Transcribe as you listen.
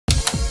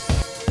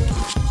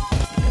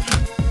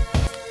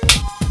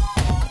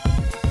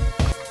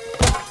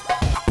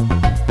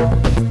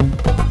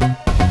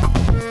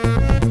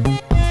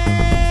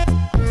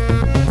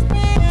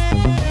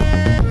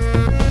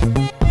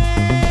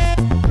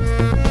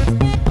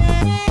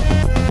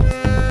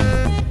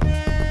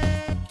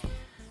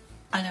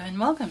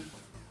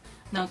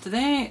Now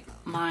today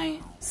my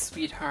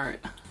sweetheart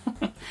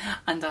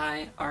and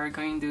I are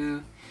going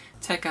to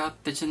check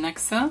out the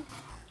Genexxa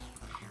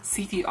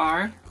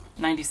CTR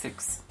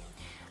 96,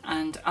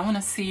 and I want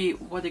to see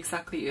what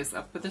exactly is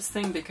up with this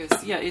thing,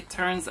 because yeah, it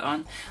turns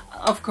on.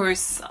 Of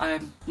course,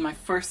 my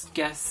first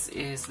guess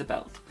is the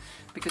belt,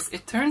 because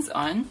it turns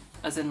on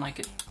as in like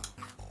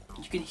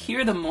you can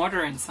hear the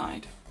motor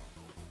inside.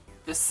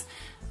 This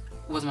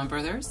was my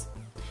brother's,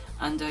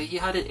 and he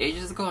had it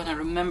ages ago, and I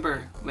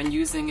remember when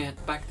using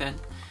it back then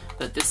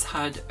that this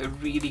had a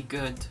really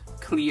good,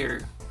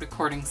 clear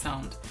recording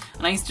sound.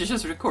 And I used to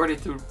just record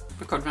it to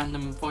record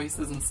random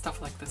voices and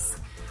stuff like this.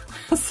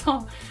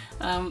 So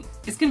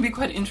it's gonna be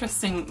quite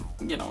interesting,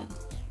 you know.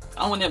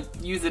 I want to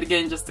use it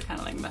again just to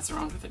kind of like mess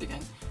around with it again.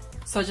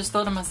 So I just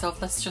thought to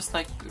myself, let's just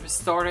like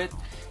restore it,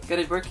 get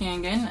it working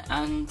again,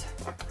 and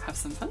have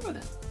some fun with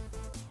it.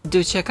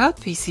 Do check out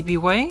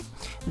PCBWay.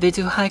 They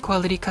do high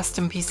quality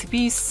custom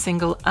PCBs,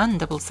 single and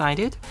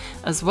double-sided,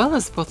 as well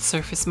as both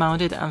surface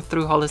mounted and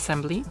through-hole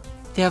assembly.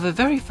 They have a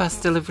very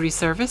fast delivery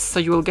service,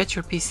 so you will get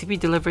your PCB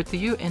delivered to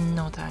you in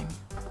no time.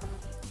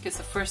 Okay,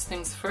 so first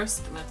things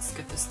first, let's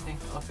get this thing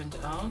opened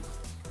out.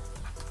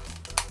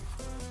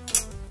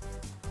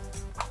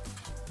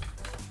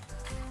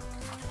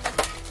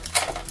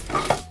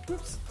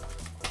 Oops.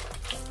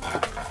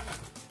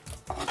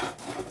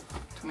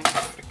 Too many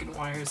freaking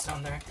wires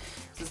down there.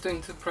 It's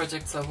doing two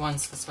projects at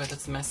once, that's why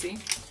that's messy.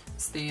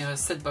 It's the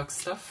SID box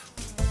stuff.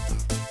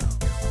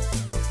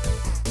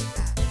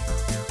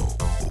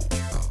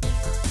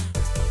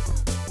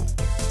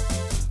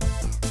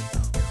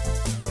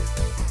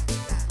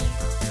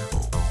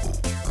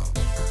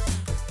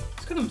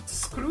 Look at them, the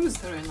screws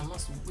that are in the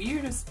most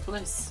weirdest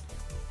place,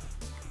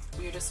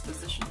 weirdest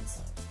positions.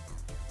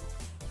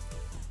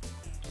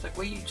 It's like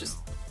where you just,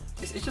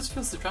 it just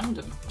feels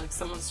random, like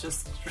someone's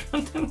just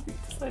randomly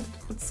decided to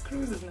put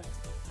screws in there.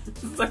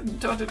 It's like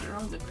dotted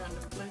around in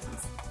random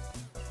places.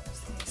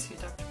 Just let me see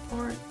adapter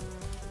port.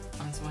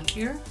 There's one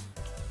here.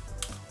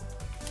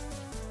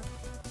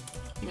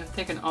 You know,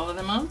 taken all of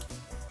them out,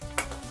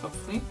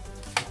 hopefully.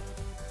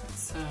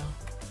 Let's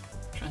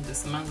try and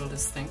dismantle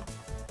this thing.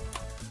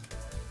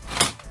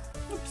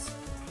 Oops.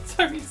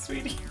 Sorry,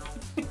 sweetie.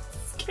 It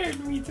scared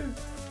me too.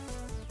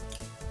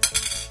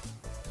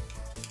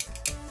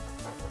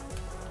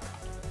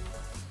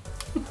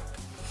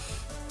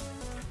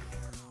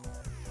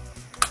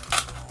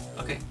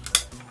 Okay,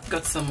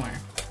 got somewhere.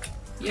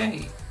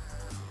 Yay!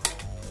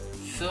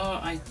 So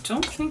I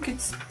don't think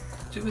it's to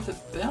do with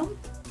the belt,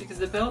 because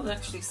the belt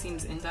actually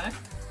seems intact.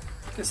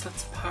 Because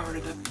let's power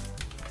it up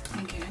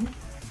again.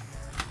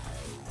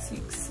 See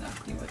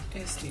exactly what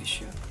is the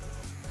issue.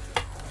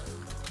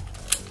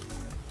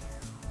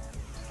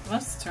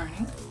 That's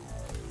turning.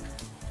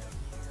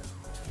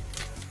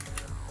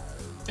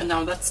 And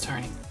now that's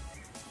turning.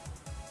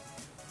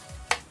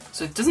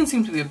 So it doesn't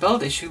seem to be a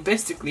belt issue,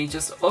 basically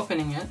just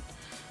opening it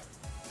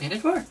made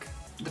it work.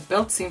 The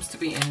belt seems to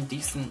be in a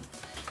decent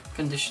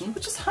condition.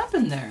 What just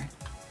happened there?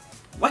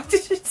 Why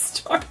did it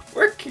start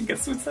working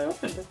as soon as I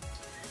opened it?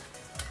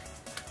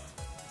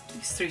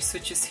 These three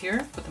switches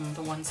here, put them on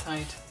the one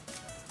side.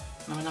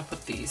 I'm gonna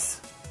put these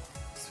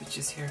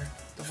switches here,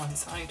 the one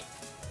side.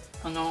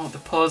 Oh no, the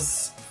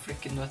pause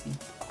freaking button.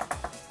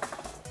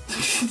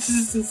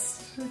 This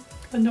is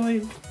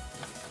annoying.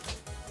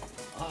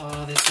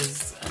 Oh, this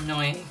is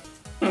annoying.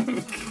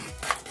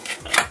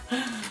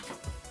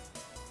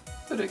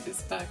 Putting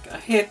this back. I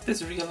hate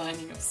this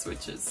realigning of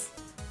switches.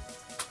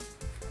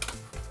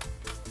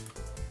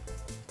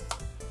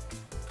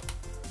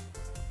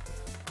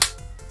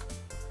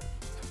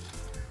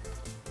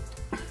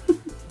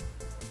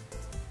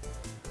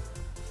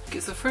 Okay,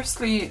 so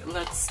firstly,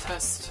 let's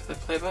test the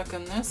playback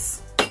on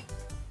this.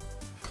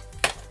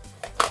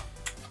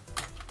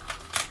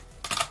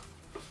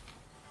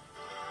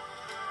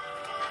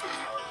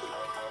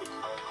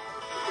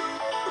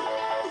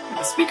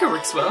 The speaker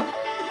works well.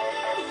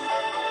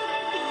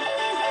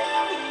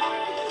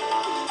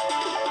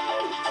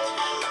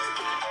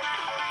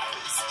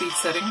 Speed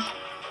setting.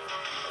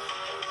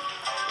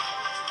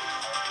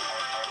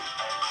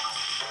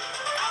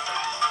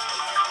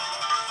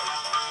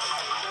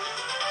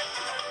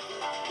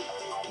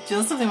 Do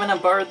you know something? When I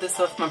borrowed this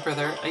off my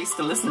brother, I used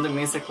to listen to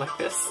music like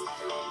this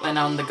when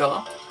on the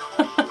go.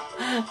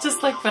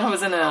 Just like when I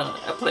was in a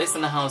place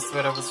in the house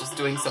where I was just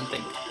doing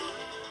something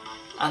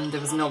and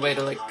there was no way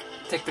to like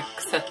take the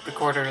cassette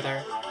recorder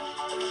there.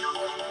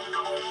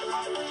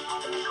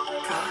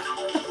 God.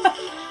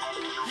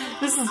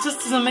 This is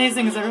just as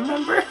amazing as I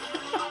remember.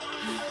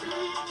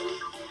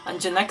 And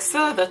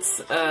Genexxa, that's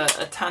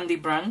a Tandy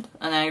brand,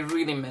 and I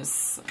really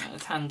miss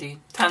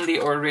Tandy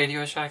or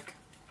Radio Shack.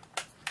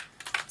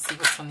 Let's see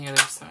what's on the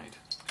other side.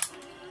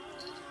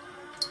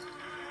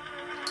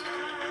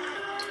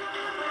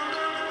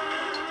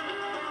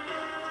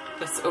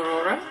 That's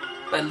Aurora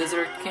by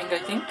Lizard King, I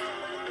think.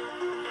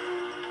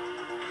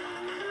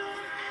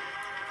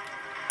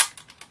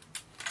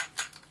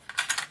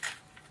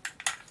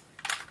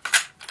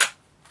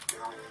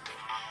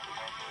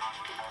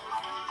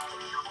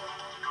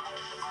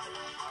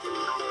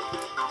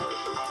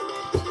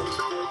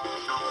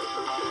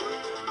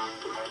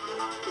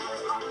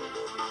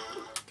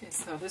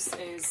 So this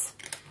is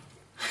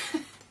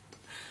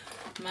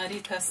Maddie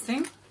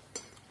testing.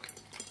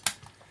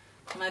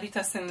 Maddie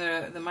testing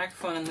the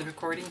microphone and the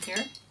recording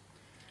here,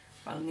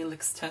 while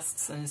Neelix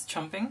tests and is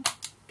chomping.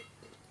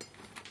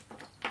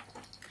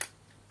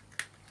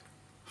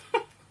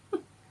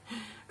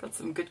 Got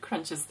some good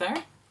crunches there.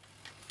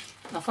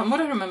 Now from what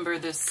I remember,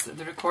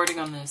 the recording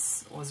on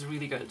this was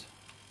really good.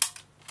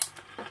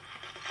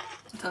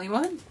 I'll tell you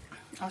what,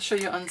 I'll show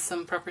you on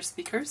some proper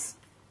speakers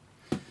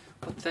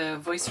what the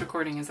voice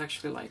recording is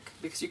actually like,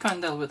 because you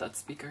can't tell with that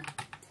speaker.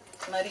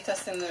 Maddie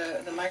testing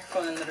the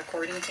microphone and the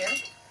recording here,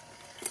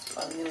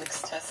 while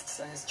Neelix tests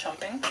and is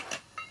chomping.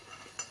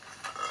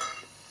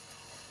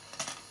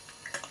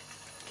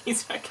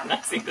 He's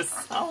recognizing the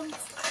sounds.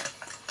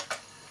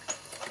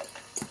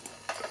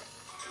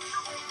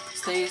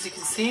 So as you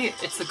can see,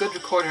 it's a good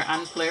recorder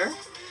and player.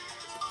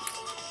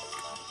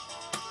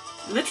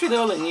 Literally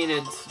all I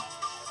needed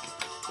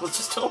was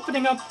just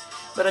opening up,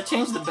 but I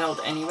changed the belt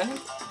anyway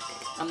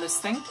on this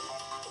thing.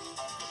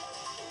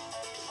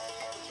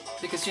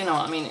 Because, you know,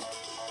 I mean,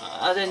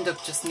 I'd end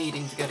up just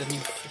needing to get a new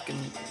freaking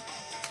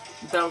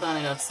belt on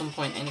it at some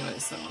point anyway,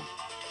 so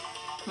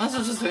might as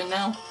well just do it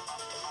now.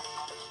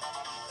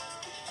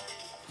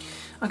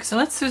 Okay, so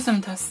let's do some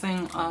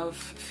testing of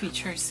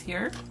features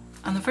here.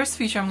 And the first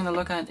feature I'm going to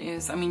look at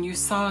is, I mean, you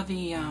saw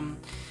the,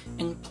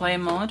 in play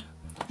mode,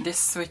 this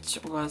switch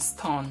was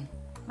tone,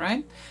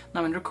 right?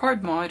 Now in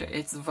record mode,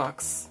 it's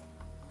Vox,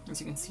 as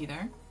you can see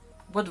there.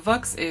 What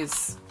Vox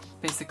is,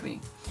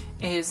 basically,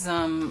 is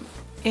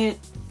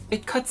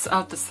it cuts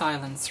out the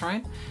silence,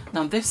 right?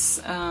 Now this,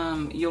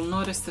 you'll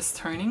notice this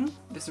turning,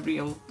 this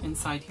reel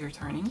inside here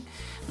turning.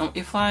 Now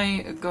if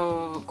I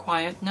go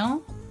quiet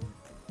now,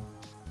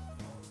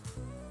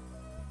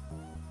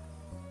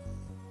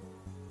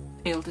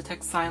 it'll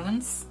detect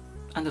silence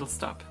and it'll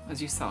stop,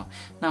 as you saw.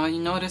 Now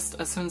you noticed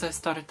as soon as I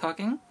started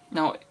talking,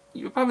 now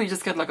you probably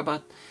just get like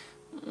about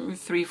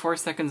 3-4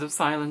 seconds of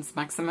silence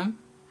maximum,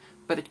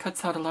 but it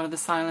cuts out a lot of the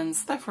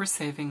silence, therefore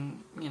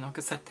saving, you know,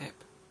 cassette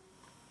tape.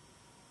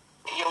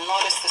 You'll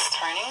notice this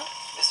turning,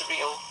 this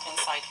reel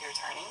inside here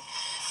turning.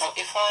 Now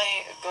if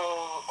I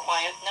go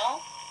quiet now,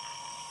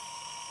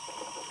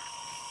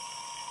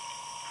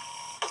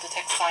 it'll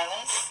detect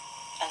silence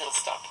and it'll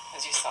stop,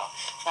 as you saw.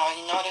 Now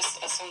you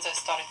noticed as soon as I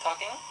started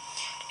talking,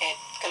 it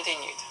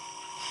continued.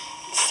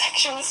 The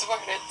sections where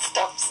it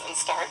stops and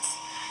starts,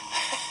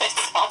 it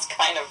sounds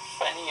kind of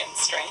funny and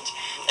strange.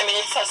 I mean,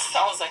 it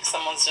sounds like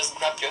someone's just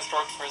grabbed your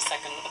throat for a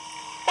second.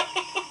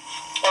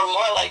 Or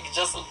more like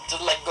just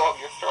let go of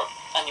your throat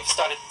and you've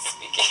started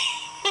speaking.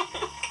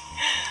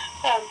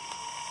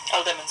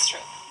 I'll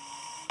demonstrate.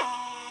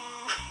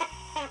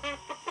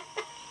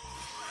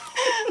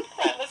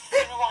 Let's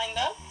rewind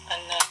that.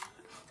 And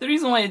the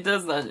reason why it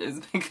does that is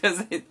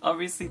because it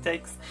obviously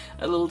takes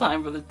a little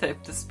time for the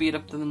tape to speed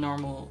up to the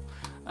normal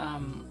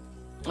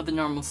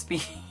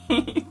speed.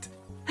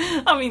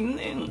 I mean,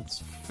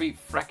 it's a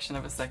fraction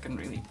of a second,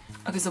 really.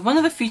 Okay, so one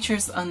of the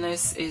features on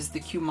this is the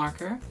cue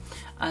marker,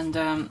 and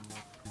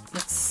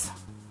that's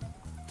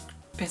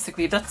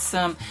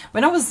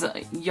when I was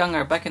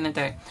younger, back in the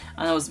day,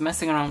 and I was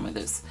messing around with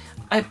this.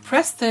 I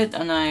pressed it,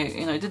 and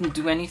it didn't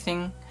do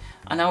anything,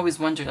 and I always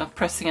wondered. I'm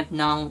pressing it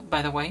now,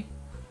 by the way,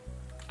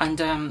 and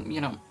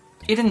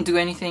it didn't do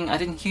anything. I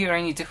didn't hear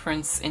any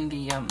difference in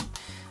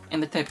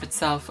the tape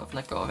itself. I've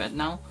let go of it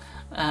now,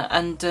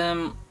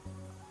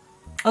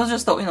 I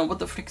just thought, what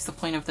the frick is the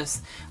point of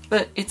this?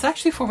 But it's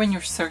actually for when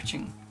you're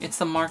searching.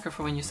 It's a marker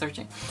for when you're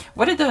searching.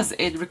 What it does,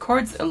 it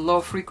records a low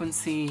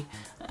frequency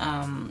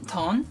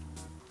tone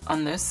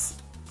on this,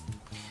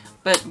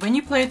 but when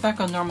you play it back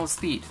on normal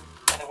speed,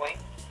 by the way,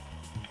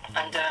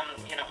 and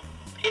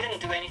it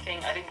didn't do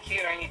anything. I didn't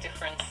hear any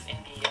difference in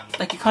the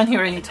like you can't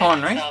hear any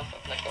tone, right? I've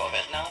let go of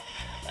it now,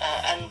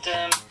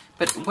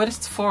 but what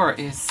it's for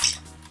is,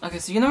 okay,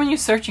 so when you're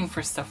searching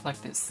for stuff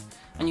like this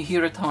and you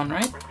hear a tone,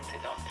 right?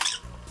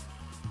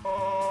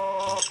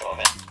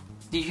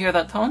 Do you hear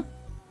that tone?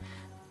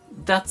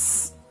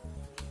 That's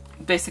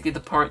basically the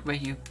part where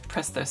you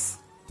press this.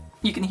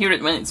 You can hear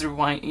it when it's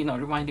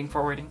rewinding,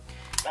 forwarding.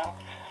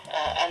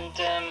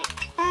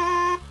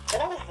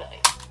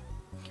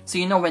 So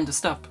you know when to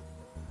stop.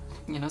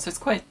 So it's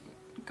quite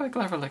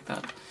clever like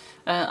that.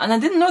 And I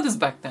didn't know this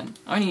back then.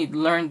 I only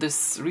learned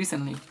this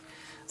recently.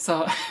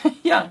 So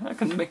yeah, I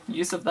can make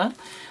use of that.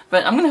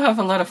 But I'm gonna have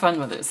a lot of fun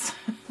with this.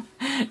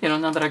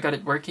 Now that I got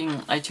it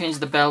working. I changed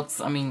the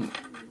belts. I mean,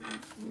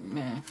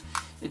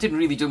 it didn't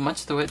really do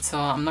much to it, so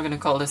I'm not going to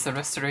call this a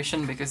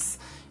restoration because,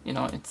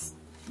 it's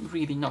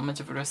really not much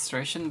of a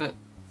restoration, but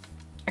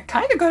I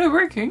kind of got it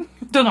working.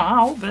 Don't know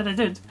how, but I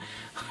did.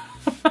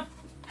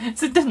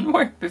 So it didn't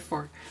work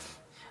before.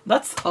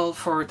 That's all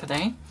for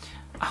today.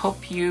 I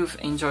hope you've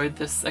enjoyed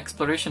this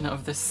exploration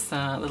of this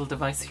little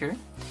device here.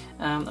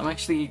 I'm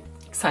actually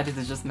excited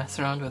to just mess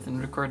around with and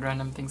record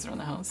random things around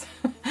the house.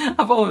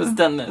 I've always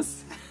done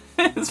this.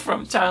 It's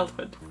from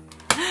childhood.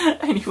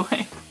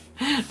 Anyway,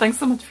 thanks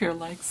so much for your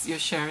likes, your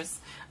shares.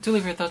 Do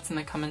leave your thoughts in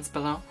the comments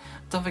below.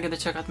 Don't forget to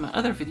check out my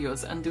other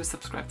videos and do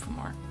subscribe for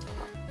more.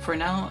 For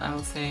now, I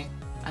will say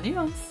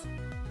adios.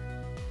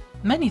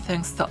 Many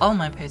thanks to all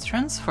my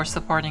patrons for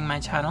supporting my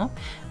channel,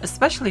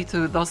 especially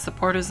to those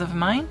supporters of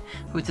mine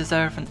who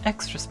deserve an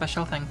extra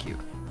special thank you.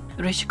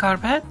 Rishi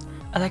Carpet,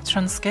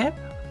 Electronscape,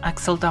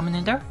 Axel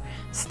Dominator,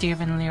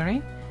 Stephen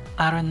Leary,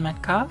 Aaron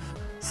Metcalf,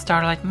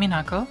 Starlight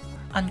Minacle,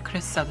 and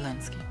Chris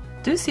Sadlensky.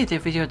 Do see the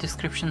video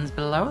descriptions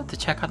below to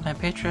check out my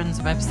patrons'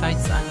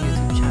 websites and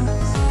YouTube channel.